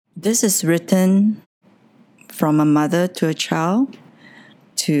This is written from a mother to a child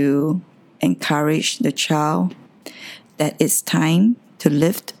to encourage the child that it's time to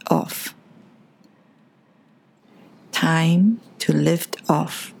lift off. Time to lift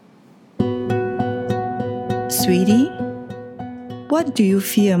off. Sweetie, what do you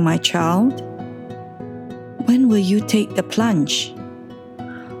fear, my child? When will you take the plunge?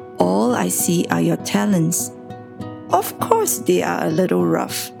 All I see are your talents. Of course they are a little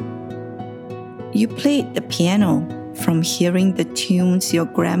rough. You played the piano from hearing the tunes your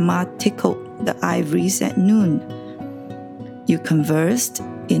grandma tickled the ivories at noon. You conversed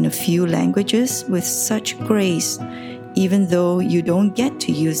in a few languages with such grace, even though you don't get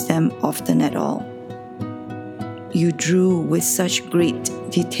to use them often at all. You drew with such great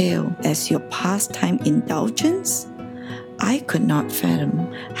detail as your pastime indulgence. I could not fathom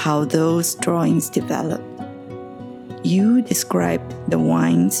how those drawings developed. You described the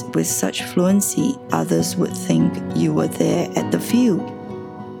wines with such fluency others would think you were there at the field.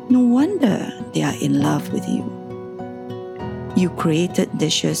 No wonder they are in love with you. You created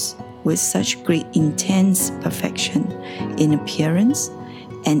dishes with such great intense perfection in appearance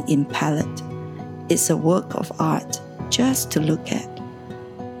and in palate. It's a work of art just to look at.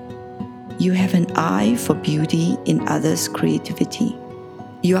 You have an eye for beauty in others' creativity.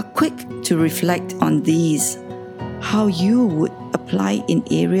 You are quick to reflect on these, how you would apply in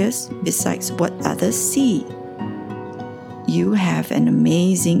areas besides what others see. You have an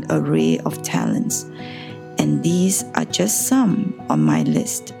amazing array of talents, and these are just some on my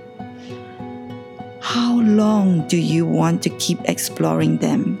list. How long do you want to keep exploring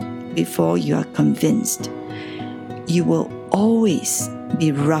them before you are convinced? You will always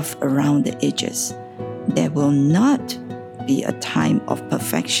be rough around the edges. There will not be a time of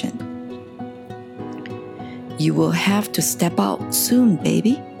perfection. You will have to step out soon,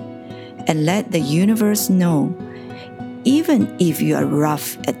 baby, and let the universe know, even if you are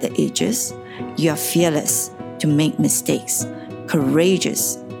rough at the edges, you are fearless to make mistakes,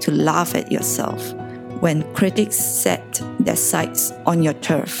 courageous to laugh at yourself when critics set their sights on your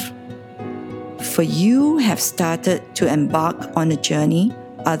turf. For you have started to embark on a journey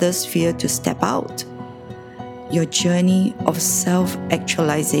others fear to step out. Your journey of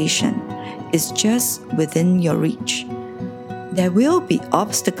self-actualization is just within your reach. There will be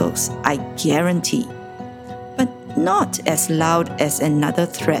obstacles, I guarantee, but not as loud as another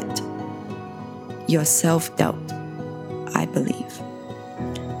threat. Your self-doubt, I believe.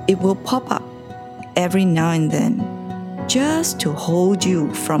 It will pop up every now and then just to hold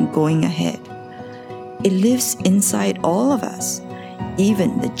you from going ahead. It lives inside all of us,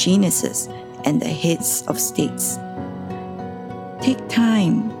 even the geniuses and the heads of states. Take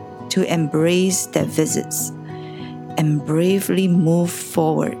time to embrace their visits and bravely move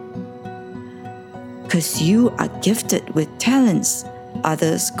forward. Because you are gifted with talents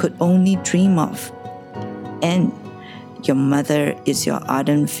others could only dream of. And your mother is your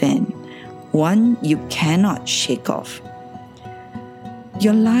ardent fan, one you cannot shake off.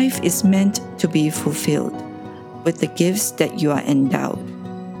 Your life is meant to be fulfilled with the gifts that you are endowed.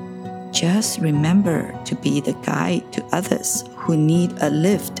 Just remember to be the guide to others who need a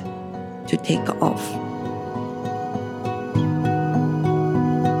lift to take off.